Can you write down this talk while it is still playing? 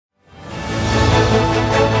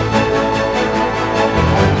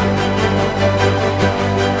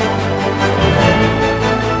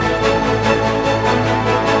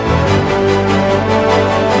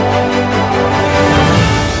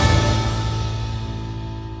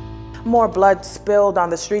More blood spilled on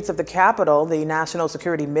the streets of the capital. The National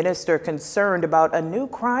Security Minister concerned about a new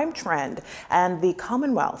crime trend, and the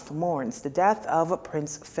Commonwealth mourns the death of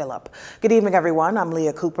Prince Philip. Good evening, everyone. I'm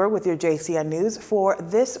Leah Cooper with your JCN News for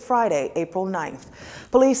this Friday, April 9th.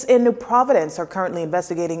 Police in New Providence are currently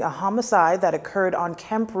investigating a homicide that occurred on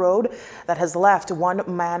Kemp Road that has left one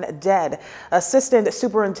man dead. Assistant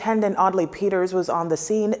Superintendent Audley Peters was on the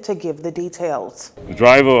scene to give the details. The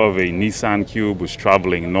driver of a Nissan Cube was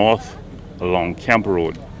traveling north along Kemp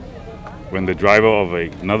Road when the driver of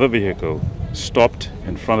another vehicle stopped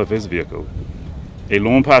in front of his vehicle. A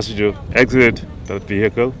lone passenger exited that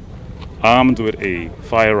vehicle armed with a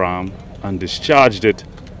firearm and discharged it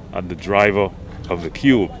at the driver of the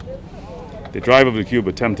Cube. The driver of the Cube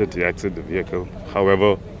attempted to exit the vehicle.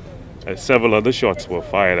 However, several other shots were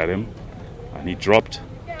fired at him and he dropped.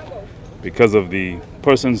 Because of the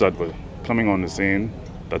persons that were coming on the scene,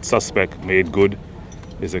 that suspect made good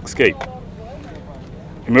his escape.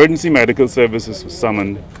 Emergency medical services was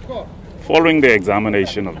summoned. Following the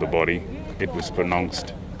examination of the body, it was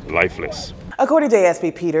pronounced lifeless. According to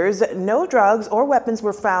ASP Peters, no drugs or weapons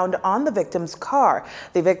were found on the victim's car.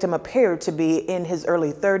 The victim appeared to be in his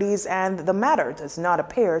early 30s, and the matter does not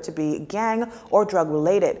appear to be gang or drug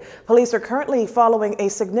related. Police are currently following a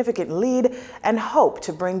significant lead and hope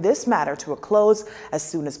to bring this matter to a close as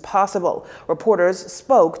soon as possible. Reporters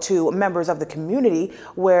spoke to members of the community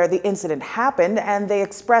where the incident happened, and they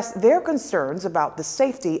expressed their concerns about the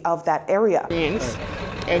safety of that area.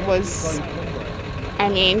 It was,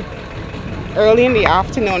 early in the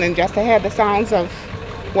afternoon, and just I heard the sounds of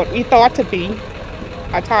what we thought to be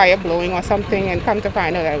a tire blowing or something, and come to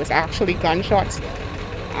find out that it was actually gunshots,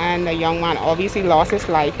 and the young man obviously lost his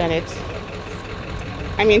life. And it's,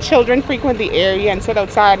 children frequent the area and sit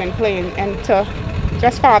outside and play, and to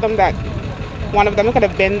just fathom that one of them could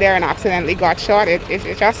have been there and accidentally got shot, it's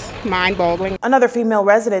just mind-boggling. Another female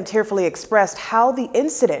resident tearfully expressed how the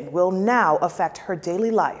incident will now affect her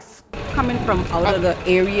daily life. Coming from out of the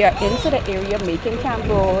area into the area, making Camp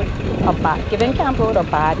Road giving Camp Road a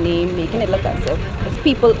bad name, making it look as if it's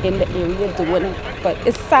people in the area doing it. But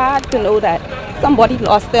it's sad to know that somebody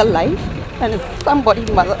lost their life, and it's somebody's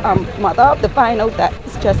mother to find out that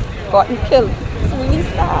it's just gotten killed. It's really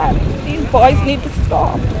sad. These boys need to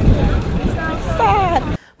stop.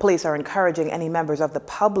 Sad. Police are encouraging any members of the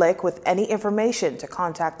public with any information to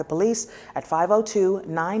contact the police at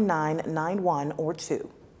 502-9991 or 2.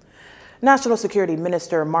 National Security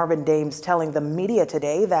Minister Marvin Dames telling the media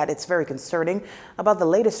today that it's very concerning about the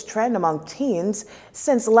latest trend among teens.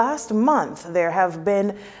 Since last month, there have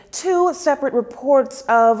been 2 separate reports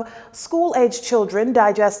of school-age children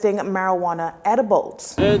digesting marijuana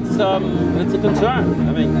edibles. It's a concern.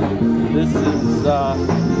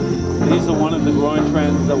 These are one of the growing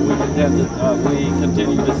trends that we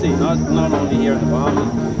continue to see, not only here in the Bahamas,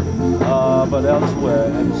 but elsewhere.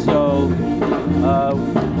 And so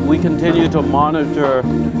we continue to monitor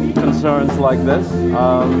concerns like this.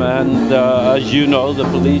 As you know, the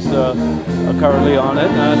police are currently on it,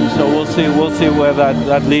 and so we'll see where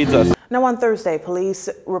that leads us. Now, on Thursday, police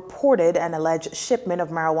reported an alleged shipment of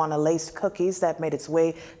marijuana-laced cookies that made its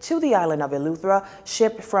way to the island of Eleuthera,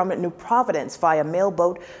 shipped from New Providence via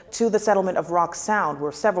mailboat to the settlement of Rock Sound,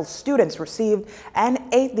 where several students received and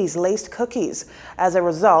ate these laced cookies. As a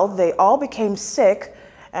result, they all became sick.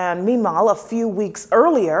 And meanwhile, a few weeks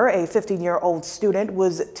earlier, a 15-year-old student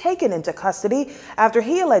was taken into custody after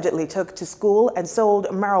he allegedly took to school and sold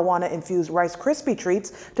marijuana-infused Rice Krispie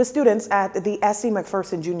treats to students at the S.C.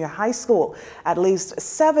 McPherson Junior High School. At least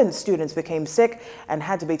 7 students became sick and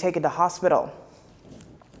had to be taken to hospital.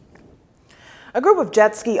 A group of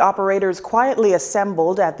jet ski operators quietly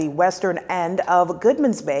assembled at the western end of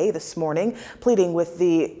Goodman's Bay this morning, pleading with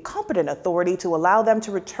the competent authority to allow them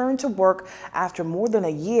to return to work after more than a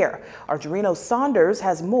year. Argerino Saunders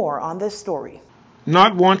has more on this story.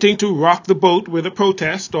 Not wanting to rock the boat with a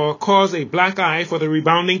protest or cause a black eye for the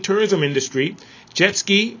rebounding tourism industry, jet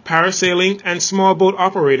ski, parasailing, and small boat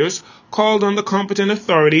operators called on the competent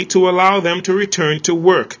authority to allow them to return to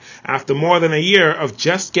work after more than a year of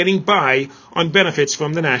just getting by on benefits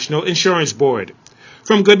from the National Insurance Board.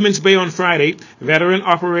 From Goodman's Bay on Friday, veteran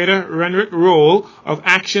operator Renrick Roll of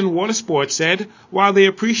Action Water Sports said while they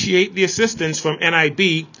appreciate the assistance from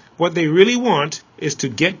NIB, what they really want is to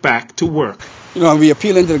get back to work. We're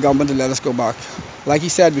appealing to the government to let us go back. Like he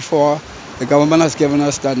said before, the government has given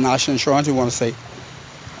us that national insurance. We want to say,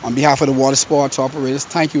 on behalf of the water sports operators,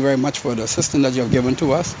 thank you very much for the assistance that you have given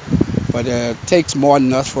to us. But it takes more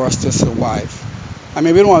than us for us to survive.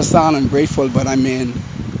 We don't want to sound ungrateful, but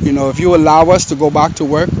if you allow us to go back to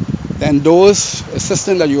work, then those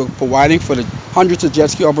assistance that you're providing for the hundreds of jet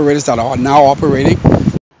ski operators that are now operating.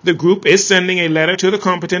 The group is sending a letter to the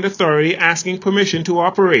competent authority asking permission to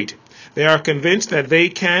operate. They are convinced that they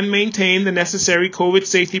can maintain the necessary COVID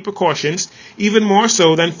safety precautions, even more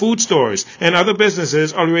so than food stores and other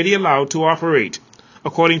businesses already allowed to operate.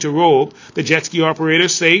 According to Robe, the jet ski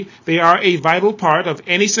operators say they are a vital part of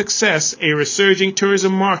any success a resurging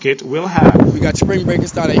tourism market will have. We got spring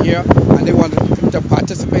breakers that are here, and they want to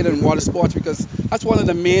participate in water sports because that's one of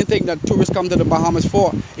the main things that tourists come to the Bahamas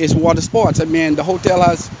for is water sports. I mean, the hotel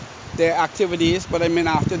has their activities, but I mean,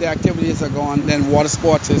 after the activities are gone, then water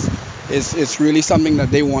sports is really something that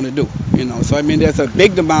they want to do, you know. So I mean, there's a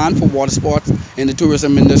big demand for water sports in the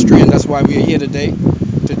tourism industry, and that's why we are here today.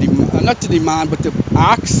 Not to demand, but to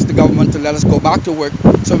ask the government to let us go back to work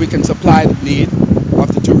so we can supply the need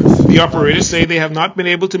of the tourists. The operators say they have not been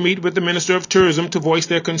able to meet with the Minister of Tourism to voice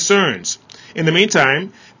their concerns. In the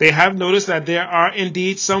meantime, they have noticed that there are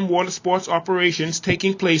indeed some water sports operations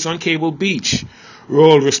taking place on Cable Beach.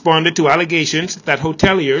 Roll responded to allegations that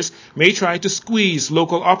hoteliers may try to squeeze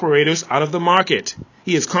local operators out of the market.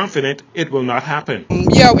 He is confident it will not happen.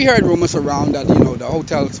 Yeah, we heard rumors around that, you know, the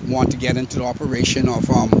hotels want to get into the operation of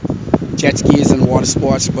jet skis and water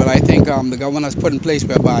sports, but I think the government has put in place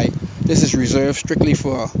whereby this is reserved strictly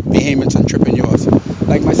for Bahamians entrepreneurs.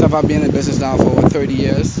 Like myself, I've been in business now for over 30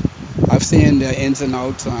 years. I've seen the ins and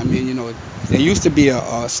outs. I mean, you know, there used to be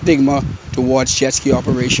a stigma towards jet ski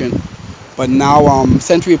operation. But now,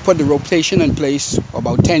 since we put the rotation in place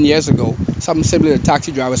about 10 years ago, something similar to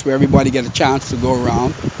taxi drivers where everybody get a chance to go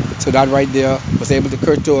around. So that right there was able to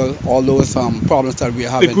curtail all those problems that we are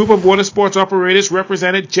having. The group of water sports operators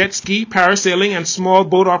represented jet ski, parasailing, and small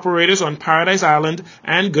boat operators on Paradise Island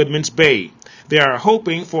and Goodman's Bay. They are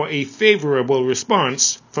hoping for a favorable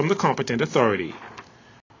response from the competent authority.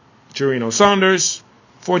 Jurino Saunders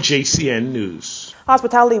for Jcn News.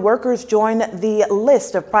 Hospitality workers join the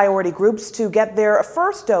list of priority groups to get their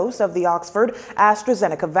first dose of the Oxford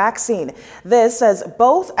AstraZeneca vaccine. This as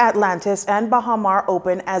both Atlantis and Bahamar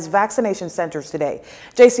open as vaccination centers today.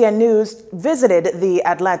 Jcn News visited the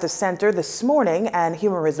Atlantis Center this morning, and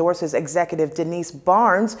Human Resources Executive Denise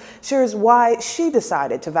Barnes shares why she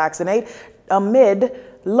decided to vaccinate amid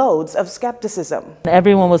loads of skepticism.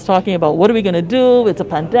 Everyone was talking about what are we going to do? It's a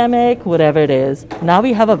pandemic, whatever it is. Now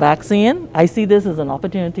we have a vaccine. I see this as an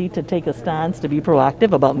opportunity to take a stance, to be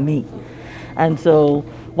proactive about me. And so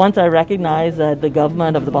once I recognized that the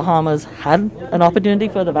government of the Bahamas had an opportunity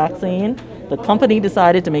for the vaccine, the company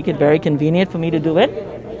decided to make it very convenient for me to do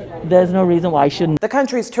it. There's no reason why I shouldn't. The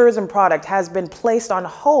country's tourism product has been placed on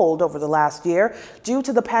hold over the last year due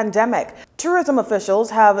to the pandemic. Tourism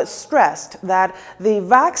officials have stressed that the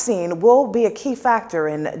vaccine will be a key factor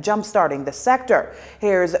in jumpstarting the sector.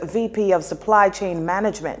 Here's VP of Supply Chain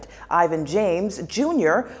Management, Ivan James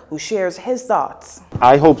Jr., who shares his thoughts.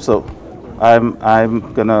 I hope so.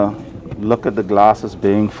 I'm gonna look at the glass as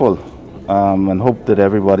being full and hope that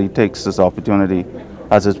everybody takes this opportunity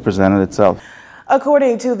as it's presented itself.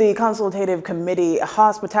 According to the consultative committee,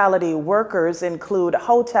 hospitality workers include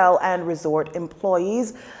hotel and resort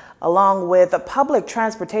employees, along with public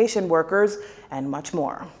transportation workers and much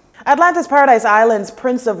more. Atlantis Paradise Island's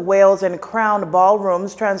Prince of Wales and Crown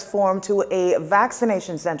ballrooms transformed to a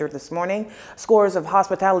vaccination center this morning. Scores of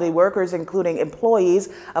hospitality workers, including employees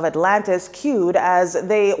of Atlantis, queued as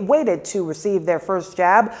they waited to receive their first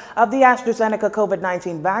jab of the AstraZeneca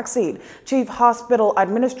COVID-19 vaccine. Chief Hospital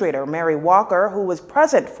Administrator Mary Walker, who was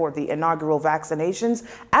present for the inaugural vaccinations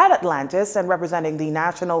at Atlantis and representing the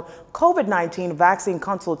National COVID-19 Vaccine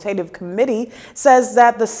Consultative Committee, says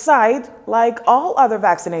that the site, like all other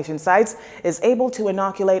vaccination sites, is able to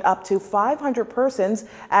inoculate up to 500 persons,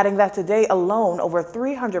 adding that today alone over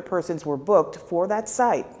 300 persons were booked for that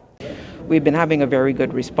site. We've been having a very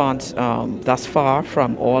good response thus far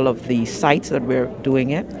from all of the sites that we're doing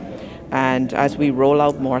it. And as we roll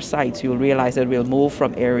out more sites, you'll realize that we'll move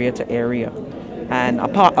from area to area. And a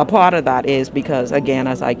part of that is because, again,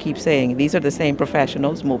 as I keep saying, these are the same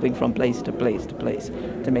professionals moving from place to place to place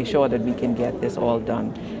to make sure that we can get this all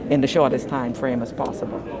done in the shortest time frame as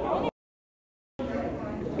possible.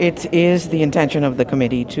 It is the intention of the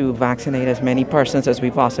committee to vaccinate as many persons as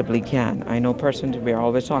we possibly can. I know we're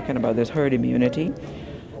always talking about this herd immunity.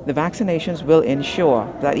 The vaccinations will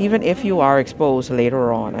ensure that even if you are exposed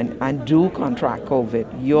later on and do contract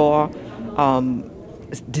COVID, your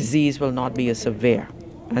disease will not be as severe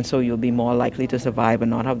And so you'll be more likely to survive and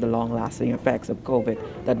not have the long-lasting effects of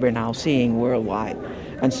COVID that we're now seeing worldwide.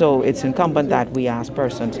 And so it's incumbent that we as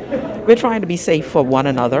persons, we're trying to be safe for one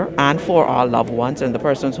another and for our loved ones and the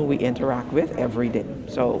persons who we interact with every day.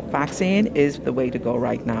 So vaccine is the way to go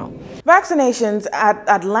right now. Vaccinations at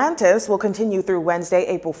Atlantis will continue through Wednesday,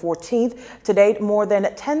 April 14th. To date, more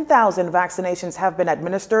than 10,000 vaccinations have been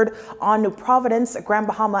administered on New Providence, Grand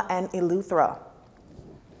Bahama, and Eleuthera.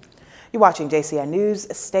 You're watching JCN News.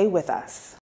 Stay with us.